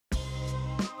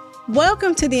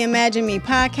Welcome to the Imagine Me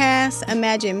podcast.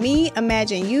 Imagine me,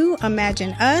 imagine you,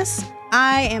 imagine us.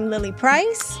 I am Lily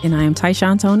Price. And I am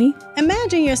Tyshawn Tony.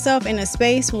 Imagine yourself in a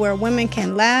space where women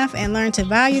can laugh and learn to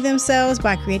value themselves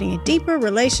by creating a deeper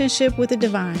relationship with the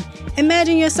divine.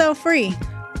 Imagine yourself free.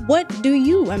 What do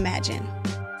you imagine?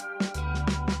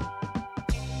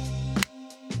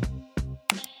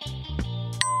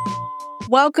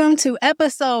 Welcome to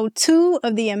episode 2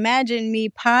 of the Imagine Me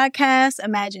podcast.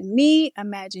 Imagine me,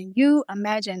 imagine you,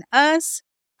 imagine us.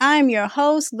 I'm your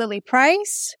host, Lily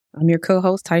Price. I'm your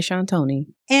co-host, Tyshawn Tony.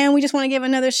 And we just want to give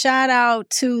another shout out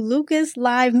to Lucas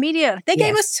Live Media. They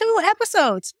gave us 2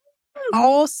 episodes.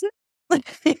 Awesome.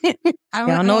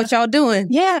 Y'all know what y'all doing.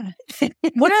 Yeah.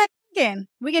 What are they thinking?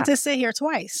 We get to sit here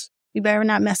twice. We better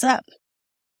not mess up.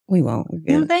 We won't. We're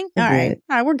good. You don't think? All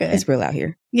right, we're good. It's real out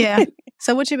here. Yeah.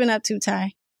 So what you been up to,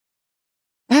 Ty?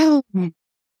 Oh,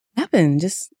 nothing.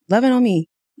 Just loving on me.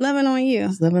 Loving on you.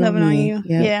 Just loving on you.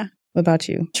 Yep. Yeah. What about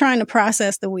you? Trying to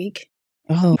process the week.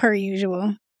 Oh, Per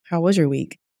usual. how was your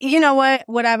week? You know what?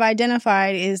 What I've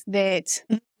identified is that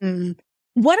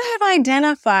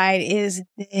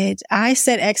I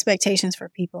set expectations for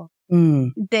people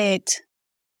that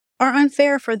are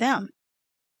unfair for them.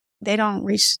 They don't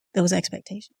reach those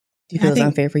expectations. Do you feel it's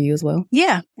unfair for you as well?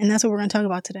 Yeah. And that's what we're going to talk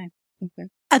about today. Okay.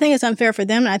 I think it's unfair for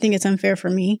them. And I think it's unfair for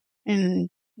me. And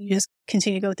you just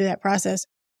continue to go through that process,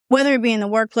 whether it be in the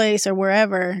workplace or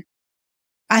wherever.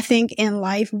 I think in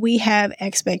life, we have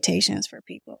expectations for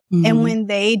people. Mm-hmm. And when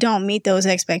they don't meet those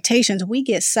expectations, we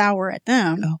get sour at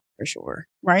them. Oh, for sure.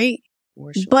 Right?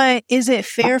 For sure. But is it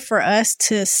fair for us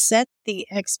to set the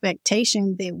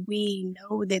expectation that we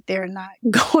know that they're not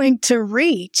going to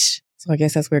reach? So I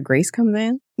guess that's where grace comes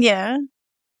in? Yeah,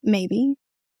 maybe.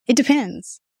 It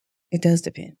depends. It does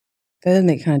depend. That does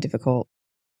make it kind of difficult.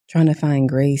 Trying to find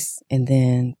grace and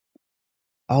then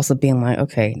also being like,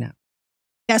 okay, now.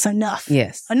 That's enough.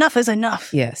 Yes. Enough is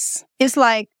enough. Yes. It's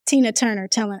like Tina Turner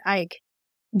telling Ike,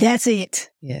 that's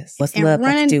it. Yes. What's love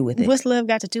got to do with it? What's love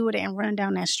got to do with it and running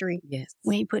down that street? Yes.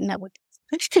 We ain't putting up with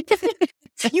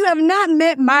this. You have not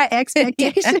met my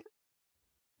expectation.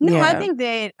 No, yeah. I think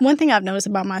that one thing I've noticed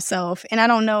about myself, and I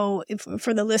don't know if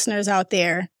for the listeners out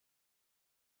there,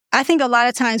 I think a lot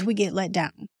of times we get let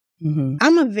down. Mm-hmm.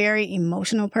 I'm a very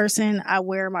emotional person. I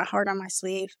wear my heart on my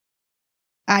sleeve.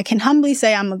 I can humbly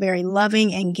say I'm a very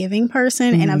loving and giving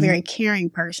person and a very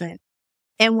caring person.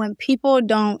 And when people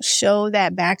don't show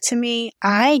that back to me,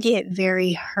 I get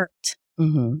very hurt.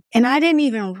 Mm-hmm. And I didn't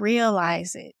even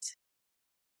realize it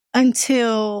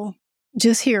until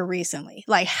just here recently,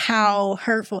 like how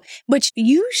hurtful. But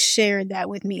you shared that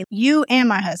with me, you and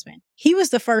my husband. He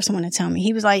was the first one to tell me.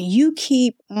 He was like, you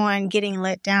keep on getting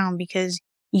let down because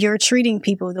you're treating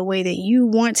people the way that you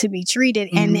want to be treated.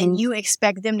 And then you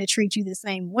expect them to treat you the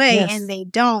same way and they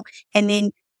don't. And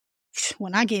then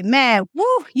when I get mad,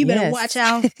 you better watch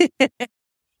out.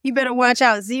 You better watch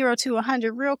out 0 to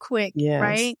 100 real quick.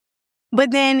 Right.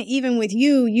 But then even with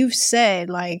you, you've said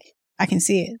like, I can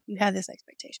see it. You have this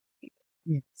expectation.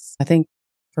 Yes. I think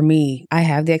for me, I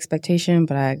have the expectation,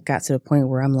 but I got to the point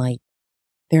where I'm like,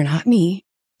 they're not me.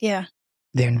 Yeah.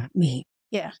 They're not me.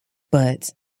 Yeah.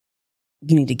 But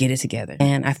you need to get it together.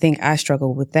 And I think I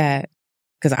struggle with that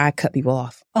because I cut people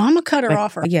off. Oh, I'm a cutter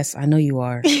offer. Yes, I know you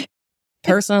are.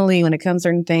 Personally, when it comes to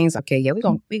certain things, okay, yeah, we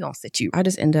gonna sit you. I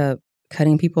just end up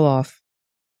cutting people off.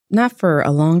 Not for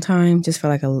a long time, just for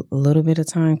like a little bit of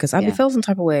time. Because I feel some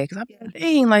type of way. Because I'm like,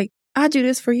 dang, like, I do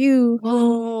this for you.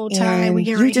 Oh, time. We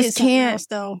get ready to hit something else,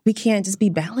 though. We can't just be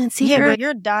balanced here. Yeah, but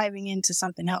you're diving into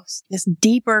something else. It's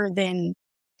deeper than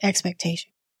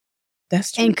expectation.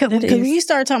 That's true. And because when you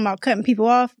start talking about cutting people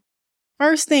off,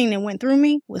 first thing that went through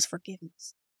me was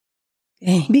forgiveness.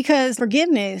 Dang. Because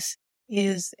forgiveness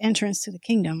is entrance to the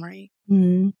kingdom, right?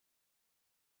 Mm-hmm.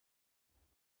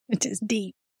 Which is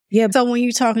deep. Yeah. So when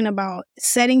you're talking about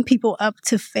setting people up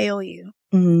to fail you,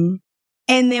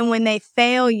 and then when they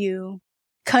fail you,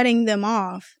 cutting them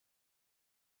off,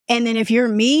 and then if you're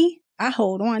me, I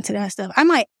hold on to that stuff. I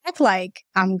might act like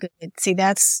I'm good. See,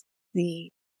 that's the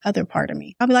other part of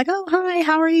me. I'll be like, oh, hi,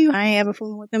 how are you? I ain't ever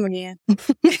fooling with them again.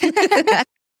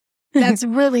 That's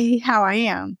really how I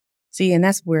am. See, and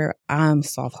that's where I'm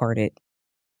soft-hearted.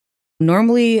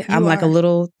 Normally, I'm like a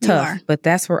little tough, but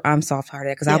that's where I'm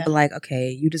soft-hearted because I'll be like,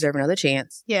 okay, you deserve another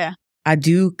chance. Yeah. I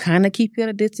do kind of keep you at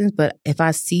a distance, but if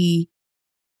I see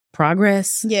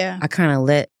progress, I kind of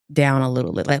let down a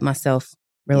little bit, let myself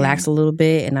relax a little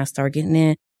bit, and I start getting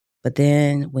in. But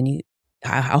then when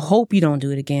I hope you don't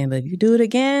do it again, but if you do it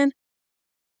again,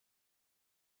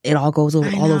 it all goes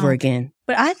all over again.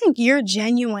 But I think you're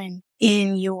genuine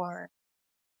in your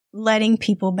letting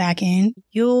people back in,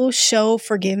 you'll show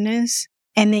forgiveness.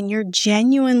 And then you're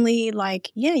genuinely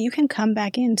like, yeah, you can come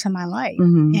back into my life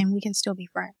and we can still be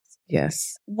friends.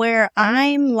 Yes. Where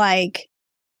I'm like,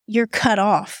 you're cut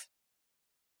off.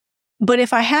 But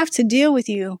if I have to deal with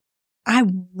you, I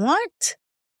want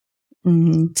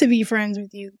to be friends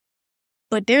with you.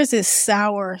 But there's this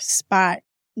sour spot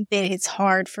that it's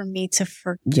hard for me to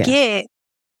forget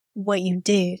what you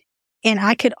did. And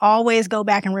I could always go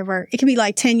back and revert. It could be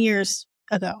like 10 years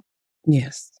ago.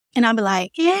 Yes. And I'll be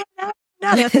like, yeah,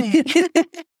 nothing.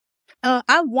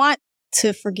 I want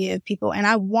to forgive people and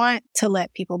I want to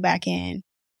let people back in.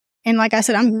 And like I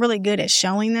said, I'm really good at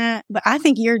showing that, but I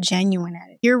think you're genuine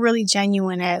at it. You're really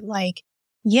genuine at like,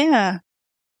 yeah,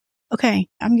 okay,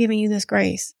 I'm giving you this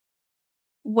grace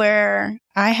where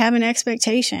I have an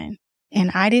expectation and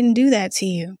I didn't do that to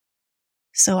you.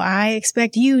 So I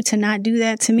expect you to not do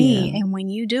that to me. Yeah. And when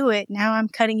you do it, now I'm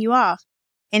cutting you off.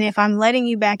 And if I'm letting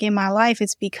you back in my life,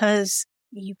 it's because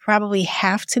you probably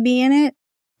have to be in it.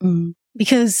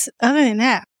 Because other than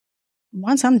that,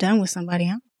 once I'm done with somebody,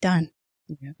 I'm done.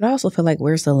 Yeah. But I also feel like,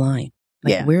 where's the line?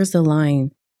 Like, where's the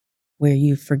line where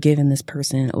you've forgiven this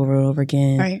person over and over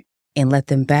again and let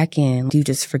them back in? Do you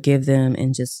just forgive them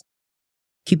and just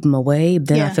keep them away?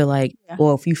 Then I feel like,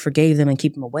 well, if you forgave them and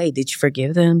keep them away, did you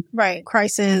forgive them? Right.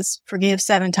 Christ says, forgive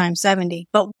 7 times 70.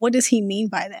 But what does he mean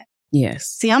by that? Yes.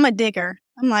 See, I'm a digger.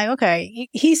 I'm like, okay,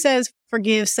 he says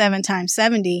forgive 7 times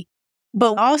 70.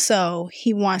 But also,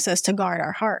 he wants us to guard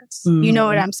our hearts. You know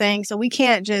what I'm saying? So we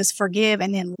can't just forgive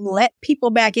and then let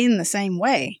people back in the same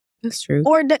way. That's true.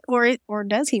 Or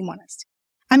does he want us to?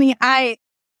 I mean, I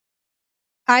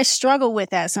struggle with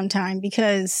that sometimes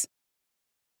because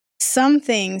some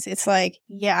things, it's like,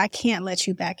 yeah, I can't let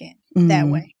you back in that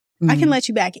way. I can let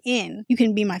you back in. You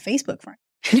can be my Facebook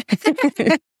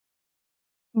friend.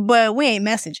 But we ain't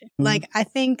messaging. Like, I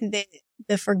think that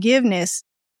the forgiveness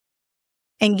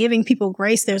and giving people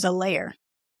grace, there's a layer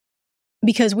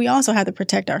because we also have to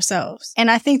protect ourselves. And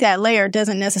I think that layer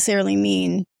doesn't necessarily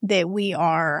mean that we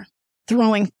are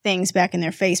throwing things back in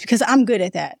their face because I'm good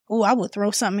at that. Oh, I will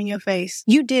throw something in your face.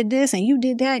 You did this and you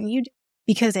did that and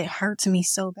because it hurts me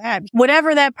so bad.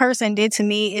 Whatever that person did to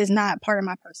me is not part of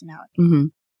my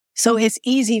personality. So it's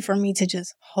easy for me to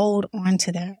just hold on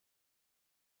to that.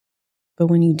 But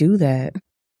when you do that,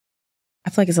 I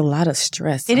feel like it's a lot of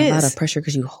stress, a lot of pressure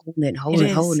because you hold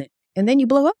it. And then you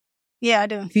blow up. Yeah, I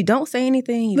do. If you don't say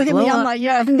anything, you look blow at me, up. I'm like,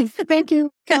 yeah, thank you,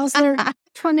 counselor.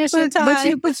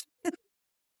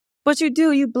 But you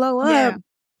do, you blow up. Yeah.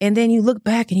 And then you look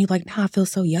back and you're like, nah, I feel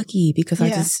so yucky because I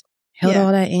just held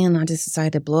all that in. I just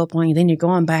decided to blow up on you. Then you're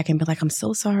going back and be like, I'm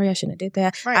so sorry. I shouldn't have did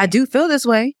that. Right. I do feel this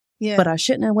way, but I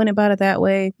shouldn't have went about it that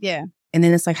way. Yeah. And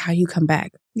then it's like, how do you come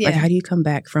back? Yeah. Like, how do you come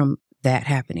back from that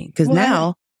happening? Because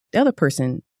now the other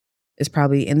person is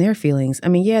probably in their feelings. I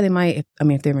mean, they might,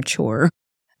 if they're mature,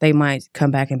 they might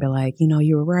come back and be like,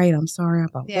 you were right. I'm sorry.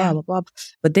 Blah, blah, blah, blah.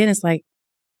 But then it's like,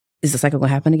 is the cycle going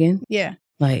to happen again? Yeah.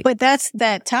 Like, but that's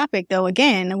that topic though,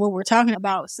 again, what we're talking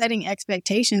about, setting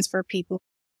expectations for people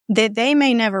that they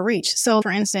may never reach. So for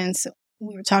instance,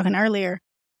 we were talking earlier,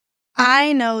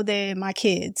 I know that my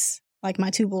kids, like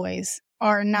my 2 boys,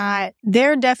 are not,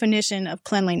 their definition of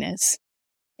cleanliness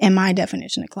and my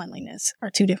definition of cleanliness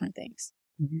are 2 different things.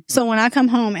 So when I come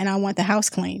home and I want the house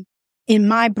clean, in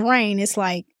my brain, it's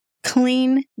like,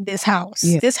 clean this house.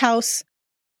 Yeah. This house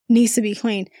needs to be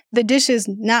cleaned. The dishes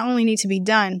not only need to be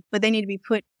done, but they need to be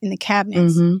put in the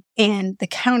cabinets and the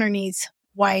counter needs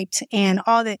wiped and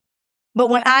all that. But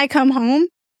when I come home,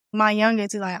 my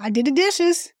youngest is like, I did the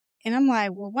dishes. And I'm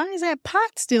like, well, why is that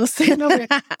pot still sitting over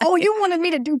there? Oh, you wanted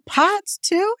me to do pots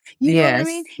too? You know what I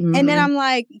mean? And then I'm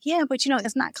like, yeah, but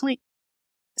it's not clean.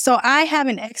 So I have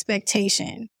an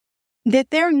expectation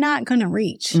that they're not going to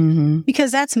reach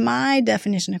because that's my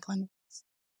definition of cleanliness.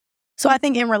 So I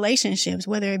think in relationships,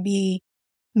 whether it be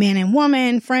man and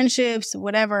woman, friendships,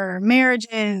 whatever,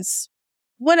 marriages,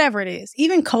 whatever it is,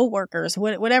 even coworkers,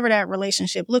 whatever that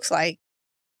relationship looks like,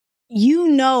 you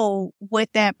know what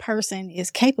that person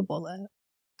is capable of.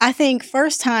 I think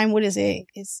first time, what is it?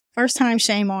 It's first time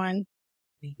shame on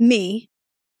me.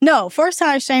 No, first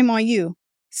time shame on you.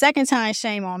 Second time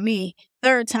shame on me.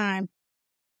 Third time.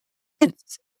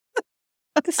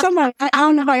 Somebody, I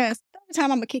don't know how third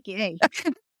time I'm gonna kick your ass.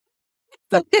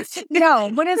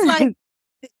 No, but it's like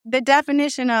the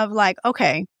definition of like,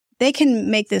 okay, they can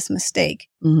make this mistake.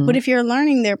 But if you're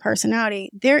learning their personality,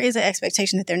 there is an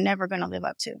expectation that they're never going to live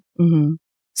up to.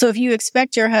 So if you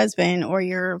expect your husband or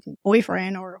your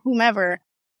boyfriend or whomever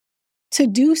to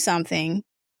do something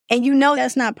and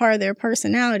that's not part of their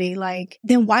personality, like,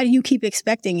 then why do you keep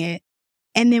expecting it?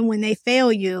 And then when they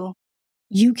fail you,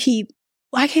 you keep,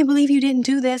 well, I can't believe you didn't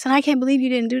do this and I can't believe you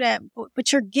didn't do that.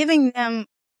 But you're giving them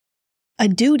a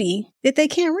duty that they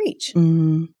can't reach.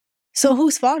 Mm-hmm. So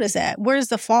whose fault is that? Where does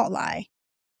the fault lie?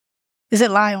 Does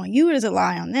it lie on you or does it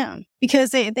lie on them?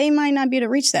 Because they might not be able to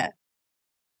reach that.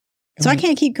 So I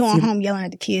can't keep going home yelling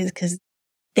at the kids because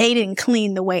they didn't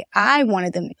clean the way I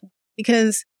wanted them to clean,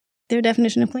 because their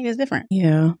definition of clean is different.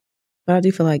 Yeah. But I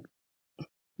do feel like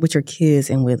with your kids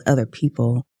and with other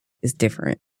people is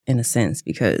different in a sense,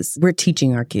 because we're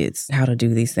teaching our kids how to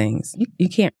do these things. You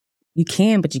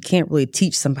can, but you can't really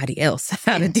teach somebody else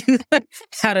how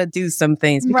to do some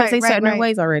things because they set in their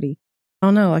ways already. I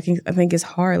don't know. I think it's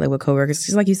hard, like with coworkers.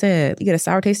 Just like you said, you get a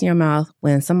sour taste in your mouth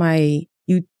when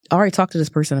you already talked to this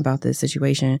person about this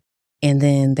situation, and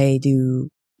then they do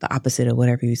the opposite of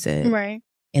whatever you said. Right.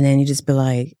 And then you just be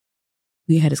like,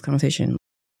 we had this conversation.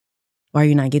 Why are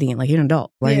you not getting it? Like, you're an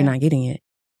adult. Why are you not getting it?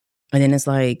 And then it's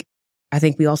like, I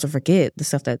think we also forget the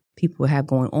stuff that people have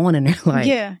going on in their life.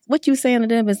 Yeah. What you saying to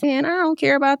them is, man, I don't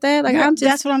care about that. Like,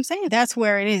 that's what I'm saying. That's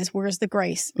where it is. Where's the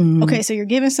grace? Mm-hmm. Okay, so you're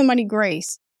giving somebody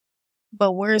grace,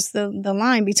 but where's the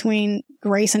line between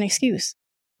grace and excuse?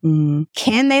 Mm-hmm.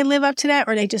 Can they live up to that,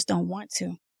 or they just don't want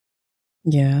to?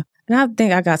 Yeah. And I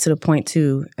think I got to the point,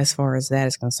 too, as far as that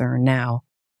is concerned now.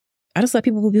 I just let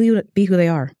people be who they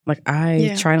are. Like,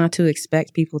 I try not to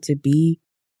expect people to be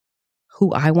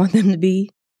who I want them to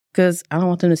be, because I don't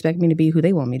want them to expect me to be who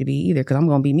they want me to be either, because I'm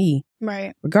going to be me.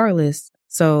 Right. Regardless.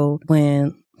 So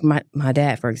when my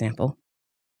dad, for example,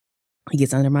 he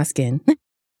gets under my skin.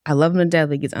 I love him to death.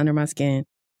 He gets under my skin.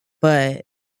 But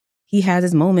he has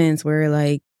his moments where,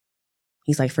 like,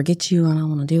 he's like, forget you. I don't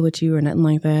want to deal with you or nothing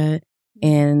like that.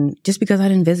 And just because I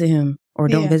didn't visit him or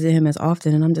don't visit him as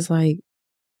often. And I'm just like,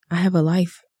 I have a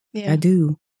life. Yeah. I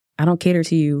do. I don't cater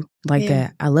to you like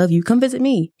that. I love you. Come visit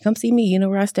me. Come see me. You know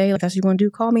where I stay. Like, that's what you want to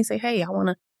do. Call me and say, hey, I want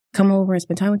to come over and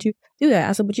spend time with you. Do that.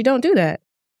 I said, but you don't do that.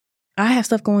 I have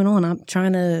stuff going on. I'm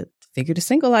trying to figure the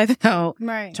single life out.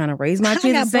 Right. Trying to raise my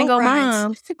kids as single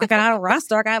mom. I got a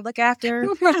roster I got to look after.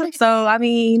 Right. So, I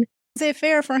mean. Is it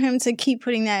fair for him to keep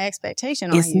putting that expectation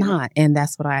on you? It's not. And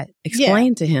that's what I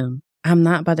explained to him. I'm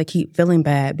not about to keep feeling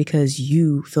bad because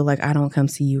you feel like I don't come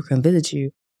see you or come visit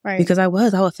you. Right. Because I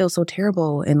would feel so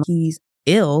terrible, and he's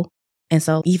ill. And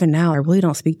so even now, I really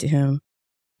don't speak to him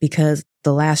because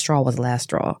the last straw was the last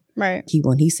straw. Right.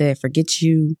 When he said, forget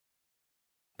you,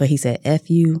 but he said, F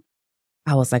you,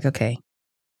 I was like, okay,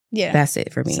 that's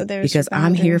it for me. So because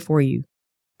I'm here for you.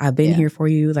 I've been here for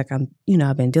you. Like, I've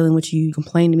been dealing with you. You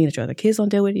complain to me that your other kids don't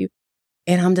deal with you.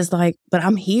 And I'm just like, but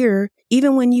I'm here.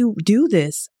 Even when you do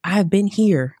this, I've been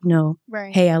here.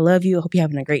 Right. Hey, I love you. I hope you're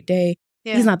having a great day.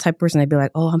 Yeah. He's not the type of person that'd be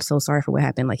like, oh, I'm so sorry for what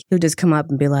happened. Like, he'll just come up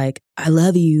and be like, I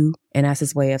love you. And that's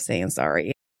his way of saying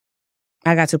sorry.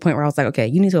 I got to the point where I was like, okay,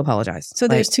 you need to apologize. So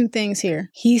there's two things here.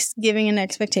 He's giving an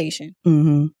expectation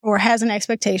or has an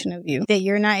expectation of you that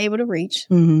you're not able to reach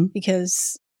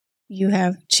because you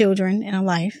have children and a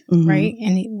life, right?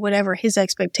 And whatever his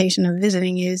expectation of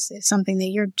visiting is something that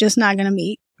you're just not going to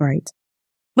meet. Right.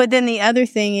 But then the other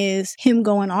thing is him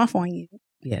going off on you.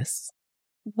 Yes.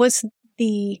 What's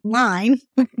the line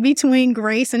between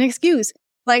grace and excuse?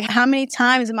 Like, how many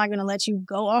times am I going to let you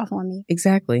go off on me?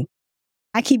 Exactly.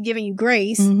 I keep giving you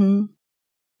grace.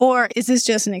 Or is this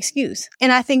just an excuse?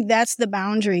 And I think that's the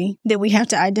boundary that we have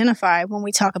to identify when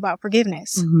we talk about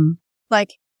forgiveness. Like,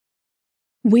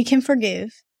 we can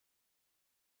forgive,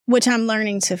 which I'm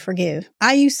learning to forgive.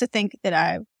 I used to think that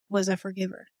I was a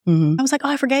forgiver. I was like, oh,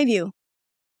 I forgave you.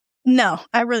 No,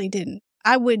 I really didn't.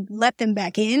 I would let them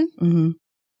back in,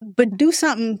 but do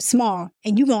something small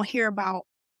and you're going to hear about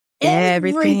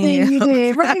everything you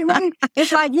did. Right.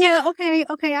 It's like,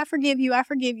 okay, I forgive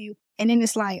you. And then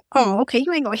it's like, oh, okay,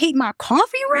 you ain't going to heat my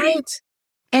coffee, right?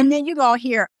 And then you're going to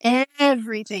hear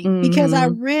everything because I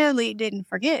really didn't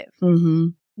forgive.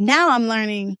 Now I'm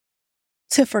learning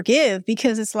to forgive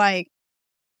because it's like,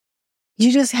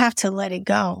 you just have to let it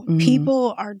go.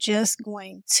 People are just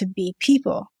going to be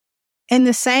people. In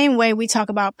the same way we talk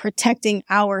about protecting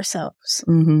ourselves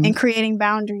and creating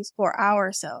boundaries for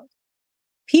ourselves.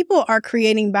 People are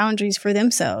creating boundaries for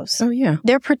themselves. Oh, yeah.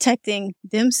 They're protecting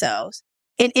themselves.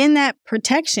 And in that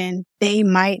protection, they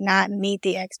might not meet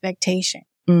the expectation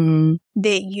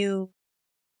that you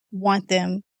want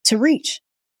them to reach.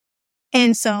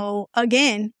 And so,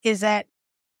 again, is that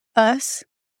us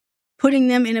putting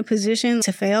them in a position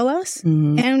to fail us?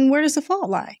 And where does the fault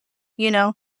lie?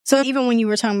 So even when you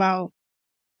were talking about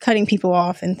cutting people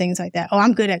off and things like that, oh,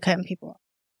 I'm good at cutting people off.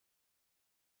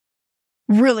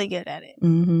 Really good at it.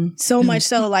 So much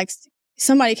so, like,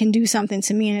 somebody can do something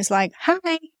to me and it's like,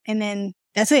 hi. And then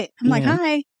that's it. I'm like,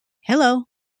 hi, hello.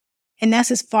 And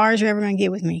that's as far as you're ever going to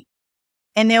get with me.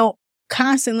 And they'll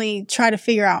constantly try to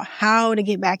figure out how to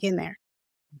get back in there.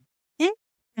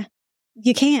 Yeah,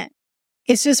 you can't.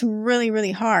 It's just really,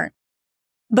 really hard.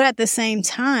 But at the same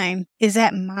time, is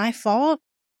that my fault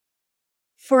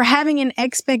for having an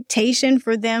expectation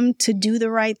for them to do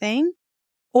the right thing?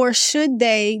 Or should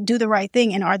they do the right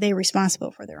thing, and are they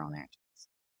responsible for their own actions?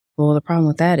 Well, the problem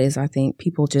with that is I think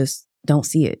people just don't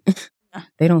see it.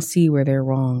 They don't see where they're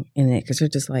wrong in it because they're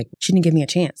just like, she didn't give me a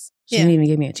chance. She didn't even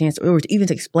give me a chance or even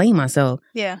to explain myself.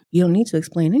 Yeah. You don't need to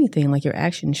explain anything. Like, your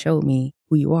actions showed me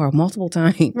who you are multiple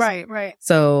times. Right.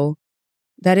 So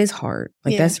that is hard.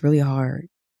 Like, that's really hard.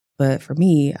 But for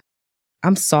me,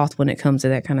 I'm soft when it comes to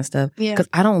that kind of stuff. Yeah. Because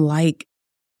I don't like.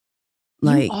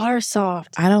 You are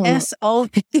soft. I don't.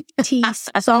 S-O-T.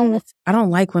 Soft. I don't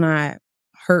like when I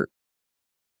hurt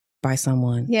by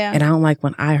someone. Yeah. And I don't like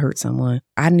when I hurt someone.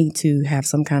 I need to have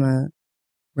some kind of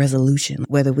resolution,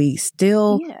 whether we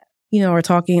still, are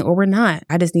talking or we're not.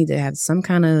 I just need to have some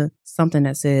kind of something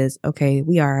that says, okay,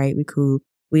 we all right, we cool.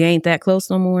 We ain't that close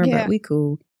no more, but we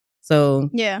cool. So,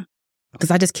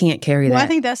 because I just can't carry that. Well, I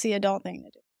think that's the adult thing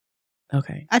to do.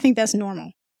 Okay. I think that's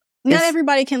normal. Not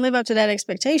everybody can live up to that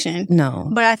expectation. No.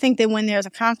 But I think that when there's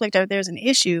a conflict or there's an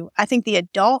issue, I think the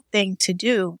adult thing to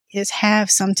do is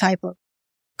have some type of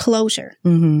closure.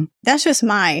 Mm-hmm. That's just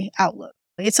my outlook.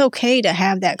 It's okay to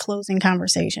have that closing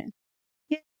conversation.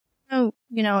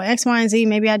 X, Y, and Z,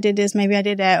 maybe I did this, maybe I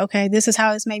did that. Okay, this is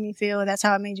how it's made me feel. That's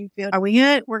how it made you feel. Are we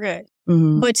good? We're good.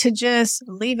 Mm-hmm. But to just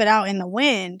leave it out in the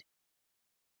wind,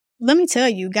 let me tell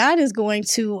you, God is going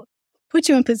to put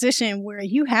you in a position where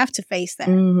you have to face that.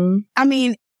 Mm-hmm. I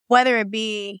mean, whether it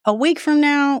be a week from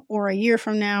now or a year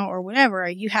from now or whatever,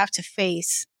 you have to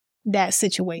face that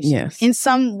situation in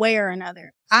some way or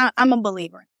another. I'm a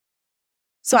believer.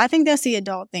 So I think that's the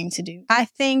adult thing to do. I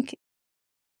think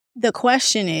the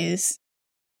question is,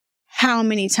 how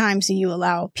many times do you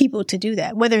allow people to do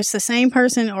that? Whether it's the same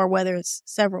person or whether it's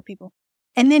several people.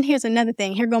 And then here's another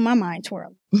thing. Here go my mind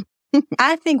twirl.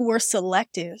 I think we're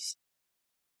selective.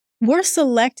 We're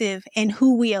selective in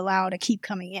who we allow to keep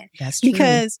coming in. That's true.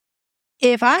 Because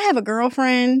if I have a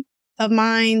girlfriend of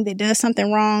mine that does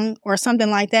something wrong or something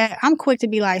like that, I'm quick to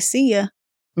be like, see ya.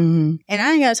 Mm-hmm. And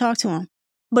I ain't got to talk to him.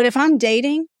 But if I'm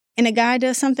dating and a guy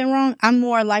does something wrong, I'm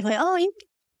more likely,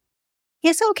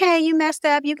 it's okay. You messed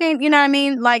up. You can't, you know what I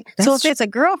mean? Like, so if it's a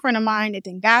girlfriend of mine that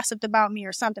then gossiped about me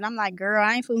or something, I'm like, girl,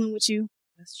 I ain't fooling with you.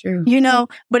 That's true.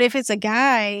 But if it's a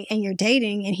guy and you're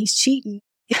dating and he's cheating,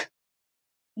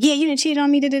 you didn't cheat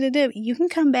on me. You can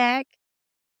come back.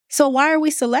 So why are we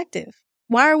selective?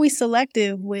 Why are we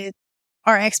selective with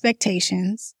our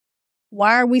expectations?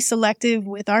 Why are we selective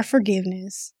with our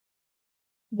forgiveness?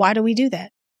 Why do we do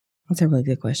that? That's a really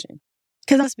good question.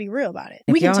 Because let's be real about it.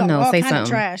 If we can y'all talk know, all say kind something. of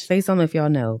trash. Say something if y'all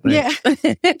know. But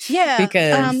yeah.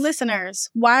 Because listeners,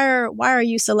 why are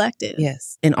you selective?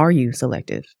 Yes. And are you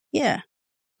selective? Yeah.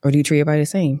 Or do you treat everybody the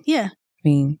same? Yeah. I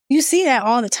mean, you see that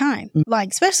all the time. Like,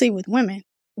 especially with women.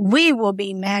 We will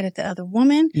be mad at the other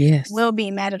woman. Yes. We'll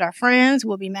be mad at our friends.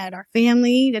 We'll be mad at our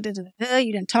family. You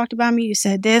didn't talk about me. You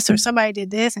said this or somebody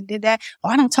did this and did that. Oh,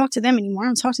 I don't talk to them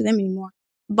anymore.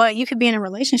 But you could be in a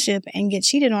relationship and get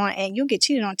cheated on, and you'll get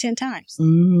cheated on 10 times.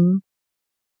 Mm-hmm.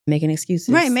 Making excuses.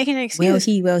 Right, making an excuse.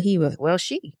 Well,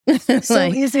 she. So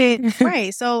is it,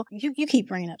 right. So you keep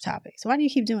bringing up topics. Why do you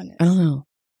keep doing this? I don't know.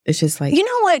 It's just like. You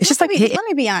know what? It's just like. Let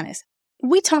me be honest.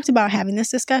 We talked about having this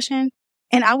discussion,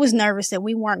 and I was nervous that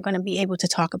we weren't going to be able to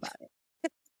talk about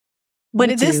it.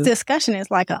 But this discussion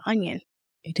is like an onion.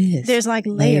 It is. There's like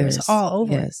layers all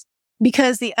over it.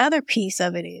 Because the other piece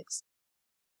of it is,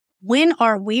 when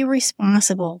are we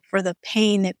responsible for the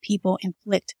pain that people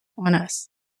inflict on us?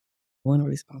 When are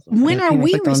we responsible? When are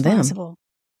we responsible?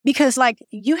 Because like,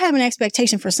 you have an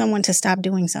expectation for someone to stop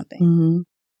doing something. Mm-hmm.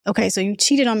 Okay, so you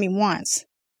cheated on me once.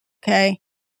 Okay.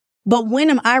 But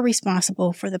when am I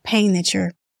responsible for the pain that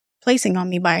you're placing on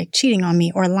me by cheating on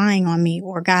me or lying on me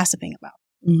or gossiping about?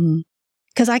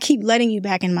 Because I keep letting you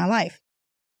back in my life.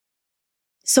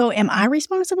 So am I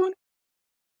responsible?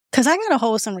 Because I got to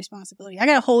hold some responsibility. I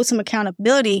got to hold some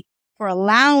accountability for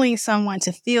allowing someone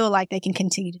to feel like they can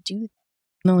continue to do that.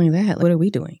 Not only that, what are we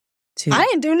doing? I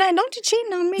didn't do nothing. Don't you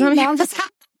cheating on me.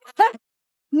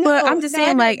 But I'm just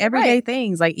saying, like, everyday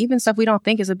things, like even stuff we don't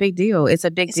think is a big deal. It's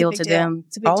a big deal to them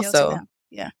also.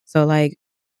 Yeah. So like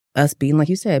us being, like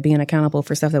you said, being accountable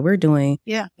for stuff that we're doing.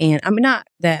 Yeah. And I mean, not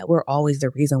that we're always the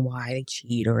reason why they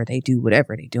cheat or they do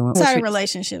whatever they do. Outside of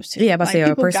relationships too. Yeah, but like, say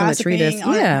a person that treat us.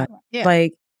 Yeah.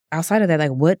 Like outside of that,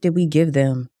 like what did we give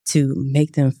them to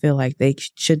make them feel like they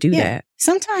should do that?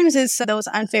 Sometimes it's those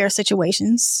unfair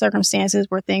situations, circumstances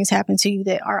where things happen to you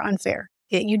that are unfair.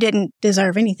 you didn't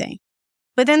deserve anything.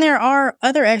 But then there are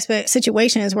other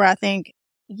situations where I think,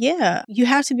 yeah, you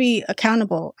have to be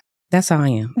accountable. That's how I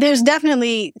am. There's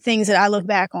definitely things that I look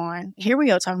back on. Here we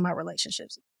go, talking about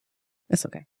relationships. That's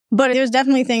okay. But there's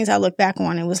definitely things I look back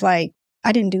on and was like,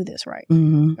 I didn't do this right.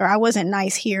 Or I wasn't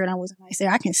nice here and I wasn't nice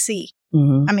there. I can see.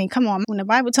 I mean, come on. When the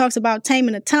Bible talks about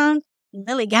taming the tongue,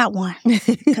 Lily got one.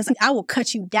 Because I will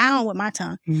cut you down with my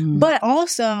tongue. But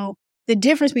also, the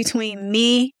difference between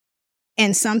me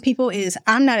and some people is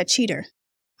I'm not a cheater.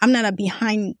 I'm not a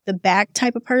behind the back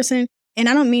type of person. And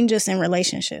I don't mean just in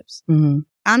relationships. I'm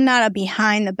not a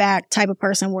behind the back type of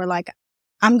person where like,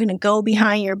 I'm going to go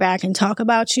behind your back and talk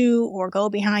about you or go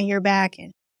behind your back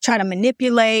and try to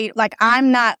manipulate. Like,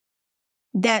 I'm not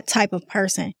that type of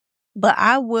person, but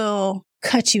I will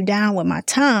cut you down with my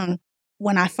tongue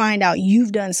when I find out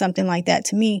you've done something like that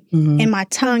to me. And my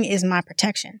tongue is my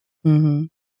protection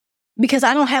because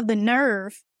I don't have the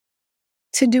nerve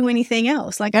to do anything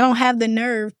else. Like, I don't have the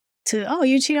nerve to, oh,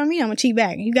 you cheat on me, I'm going to cheat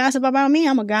back. You gossip about me,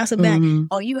 I'm going to gossip back.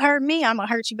 Oh, you hurt me, I'm going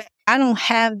to hurt you back. I don't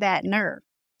have that nerve.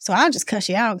 So I'll just cuss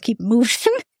you out and keep it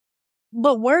moving.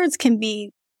 But words can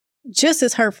be just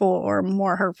as hurtful or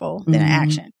more hurtful than an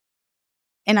action.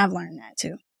 And I've learned that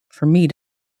too. For me,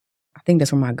 I think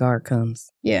that's where my guard comes.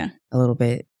 Yeah. A little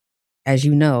bit. As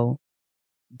you know,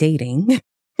 dating.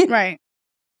 Right.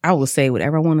 I will say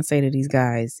whatever I want to say to these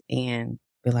guys and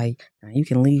be like, you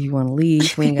can leave, you want to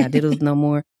leave. We ain't got diddles no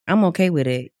more. I'm okay with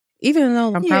it. Even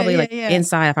though I'm probably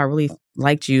inside, if I really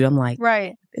liked you, I'm like,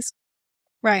 it's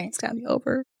got to be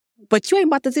over. But you ain't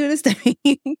about to do this to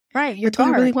me. Right. You're do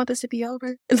you really want this to be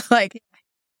over? It's like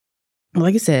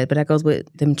you said, but that goes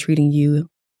with them treating you.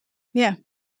 Yeah.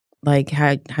 Like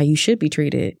how you should be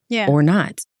treated. Yeah. Or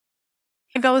not.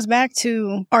 It goes back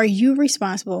to, are you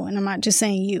responsible? And I'm not just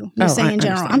saying you. I'm saying in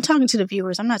general. I'm talking to the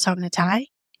viewers. I'm not talking to Ty. I'm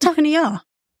talking to y'all.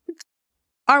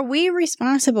 Are we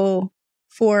responsible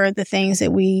for the things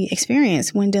that we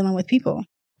experience when dealing with people?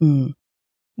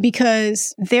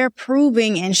 Because they're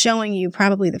proving and showing you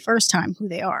probably the first time who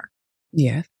they are.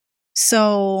 Yeah.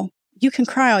 So you can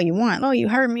cry all you want. Oh, you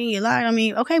hurt me. You lied on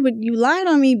me. Okay, but you lied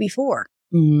on me before.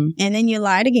 And then you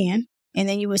lied again. And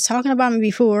then you was talking about me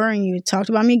before and you talked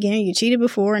about me again. You cheated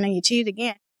before and then you cheated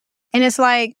again. And it's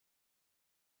like,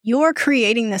 you're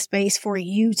creating the space for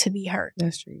you to be hurt.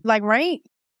 That's true. Like, right?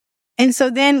 And so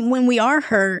then when we are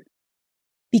hurt,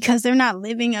 because they're not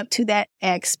living up to that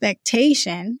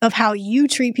expectation of how you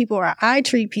treat people or I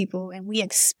treat people, and we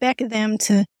expect them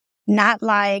to not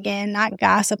lie again, not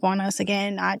gossip on us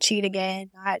again, not cheat again,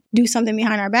 not do something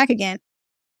behind our back again.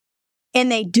 And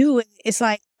they do it. It's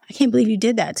like, I can't believe you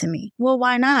did that to me. Well,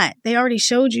 why not? They already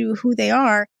showed you who they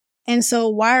are. And so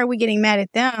why are we getting mad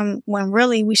at them when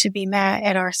really we should be mad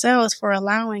at ourselves for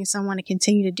allowing someone to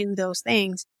continue to do those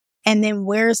things? And then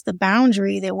where's the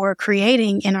boundary that we're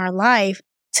creating in our life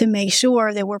to make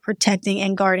sure that we're protecting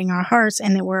and guarding our hearts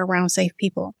and that we're around safe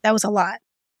people? That was a lot.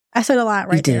 I said a lot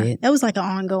right there. That was like an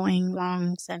ongoing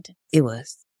long sentence. It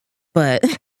was. But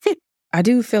I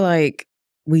do feel like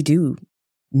we do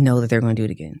know that they're going to do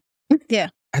it again. Yeah.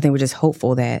 I think we're just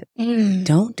hopeful that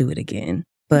don't do it again.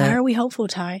 But why are we hopeful,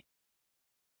 Ty?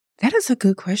 That is a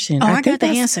good question. Oh, I got the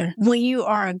answer. When you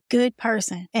are a good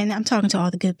person, and I'm talking to all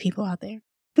the good people out there,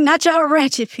 not y'all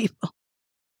wretched people.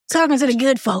 Talking to the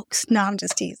good folks. No, I'm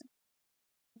just teasing.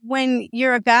 When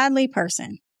you're a godly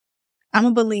person, I'm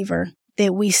a believer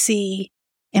that we see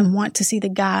and want to see the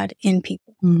God in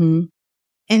people.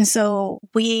 And so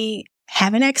we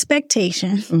have an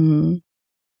expectation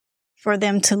for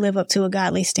them to live up to a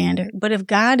godly standard. But if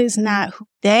God is not who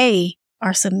they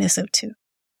are submissive to,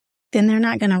 then they're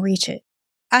not going to reach it.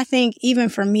 I think even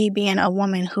for me being a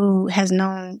woman who has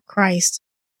known Christ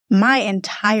my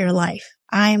entire life,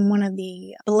 I am one of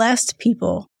the blessed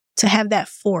people to have that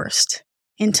forced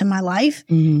into my life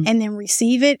and then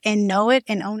receive it and know it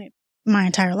and own it my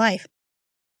entire life.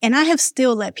 And I have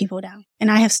still let people down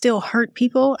and I have still hurt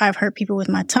people. I've hurt people with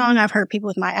my tongue. I've hurt people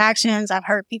with my actions. I've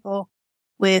hurt people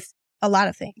with a lot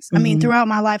of things. I mean, throughout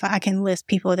my life, I can list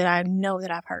people that I know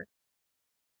that I've hurt.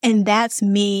 And that's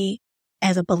me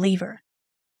as a believer.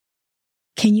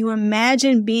 Can you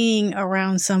imagine being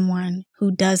around someone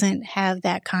who doesn't have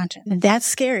that conscience? That's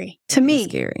scary to me.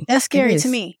 That's scary to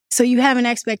me. So you have an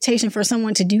expectation for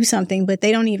someone to do something, but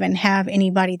they don't even have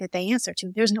anybody that they answer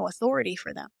to. There's no authority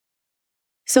for them.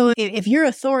 So if your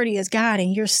authority is God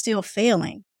and you're still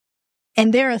failing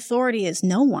and their authority is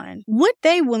no one, what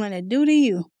they willing to do to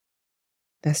you?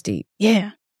 That's deep.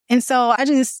 Yeah. And so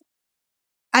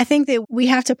I think that we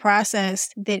have to process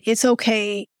that it's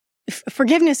okay.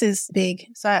 Forgiveness is big.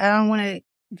 So I don't want to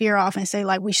veer off and say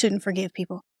like we shouldn't forgive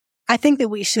people. I think that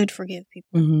we should forgive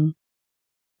people.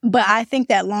 But I think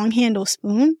that long handle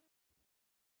spoon,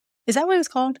 is that what it's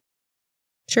called?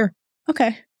 Sure.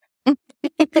 Okay.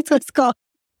 That's what it's called.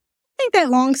 I think that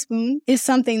long spoon is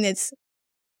something that's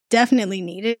definitely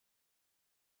needed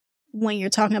when you're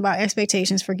talking about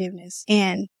expectations, forgiveness,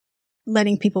 and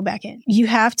letting people back in. You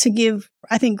have to give,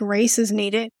 I think grace is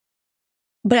needed,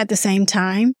 but at the same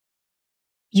time,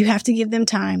 you have to give them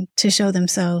time to show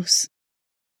themselves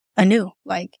anew.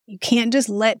 Like, you can't just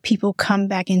let people come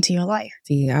back into your life.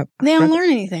 See, they don't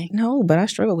learn anything. No, but I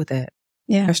struggle with that.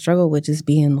 Yeah. I struggle with just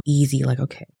being easy. Like,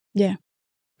 okay. Yeah.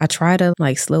 I try to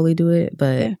like slowly do it,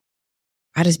 but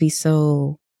I just be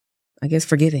so, I guess,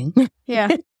 forgiving.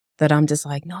 Yeah. That I'm just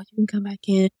like, no, you can come back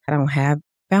in. I don't have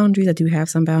boundaries. I do have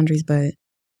some boundaries, but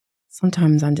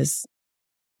sometimes I'm just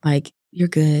like, you're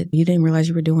good. You didn't realize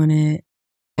you were doing it,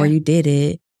 or you did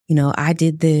it. You know, I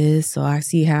did this, so I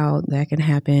see how that can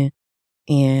happen.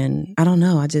 And I don't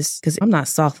know. I just, because I'm not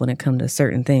soft when it comes to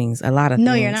certain things. A lot of things.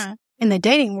 No, you're not. In the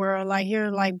dating world, like,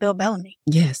 you're like Bill Bellamy.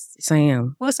 Yes, I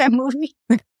am. What's that movie?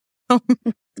 The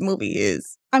movie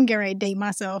is. I'm getting ready to date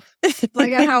myself.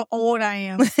 Like, at how old I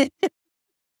am.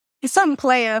 It's something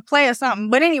player something.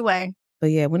 But anyway. But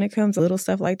yeah, when it comes to little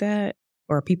stuff like that,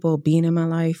 or people being in my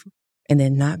life and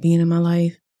then not being in my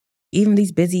life, even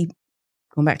these busy,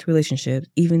 going back to relationships,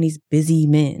 even these busy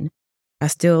men, I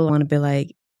still want to be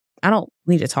like, I don't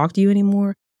need to talk to you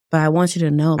anymore, but I want you to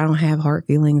know I don't have hard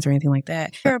feelings or anything like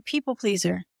that. You're a people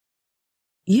pleaser.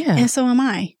 Yeah. And so am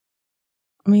I.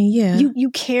 I mean, yeah.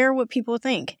 You care what people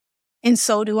think. And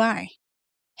so do I.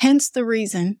 Hence the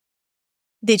reason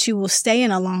that you will stay in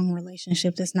a long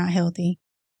relationship that's not healthy,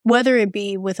 whether it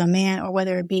be with a man or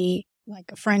whether it be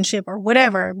like a friendship or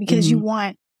whatever, because you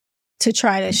want to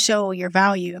try to show your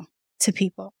value to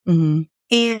people. Mm-hmm.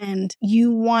 And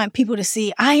you want people to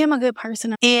see, I am a good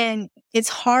person. And it's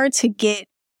hard to get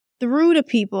through to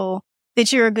people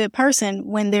that you're a good person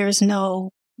when there's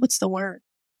no, what's the word?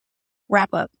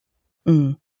 Wrap up.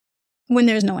 Mm. When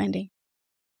there's no ending.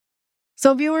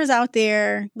 So viewers out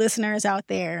there, listeners out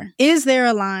there, is there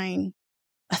a line,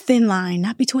 a thin line,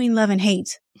 not between love and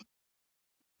hate?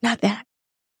 Not that.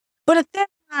 But a thin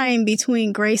line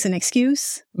between grace and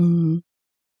excuse? Mm-hmm.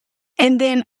 And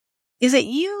then is it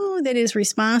you that is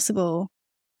responsible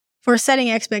for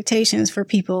setting expectations for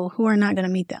people who are not going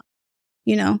to meet them?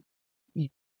 You know? Yeah.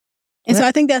 And so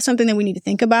I think that's something that we need to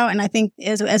think about. And I think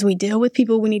as we deal with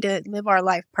people, we need to live our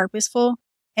life purposeful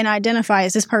and identify,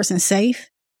 is this person safe?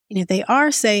 And if they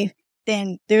are safe,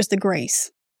 then there's the grace.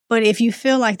 But if you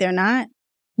feel like they're not,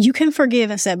 you can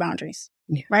forgive and set boundaries,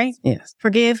 right? Yes.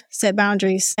 Forgive, set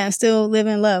boundaries, and still live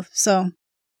in love. So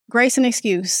grace and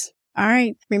excuse. All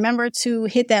right. Remember to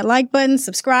hit that like button,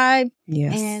 subscribe.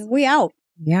 Yes. And we out.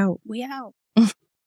 We out. We out.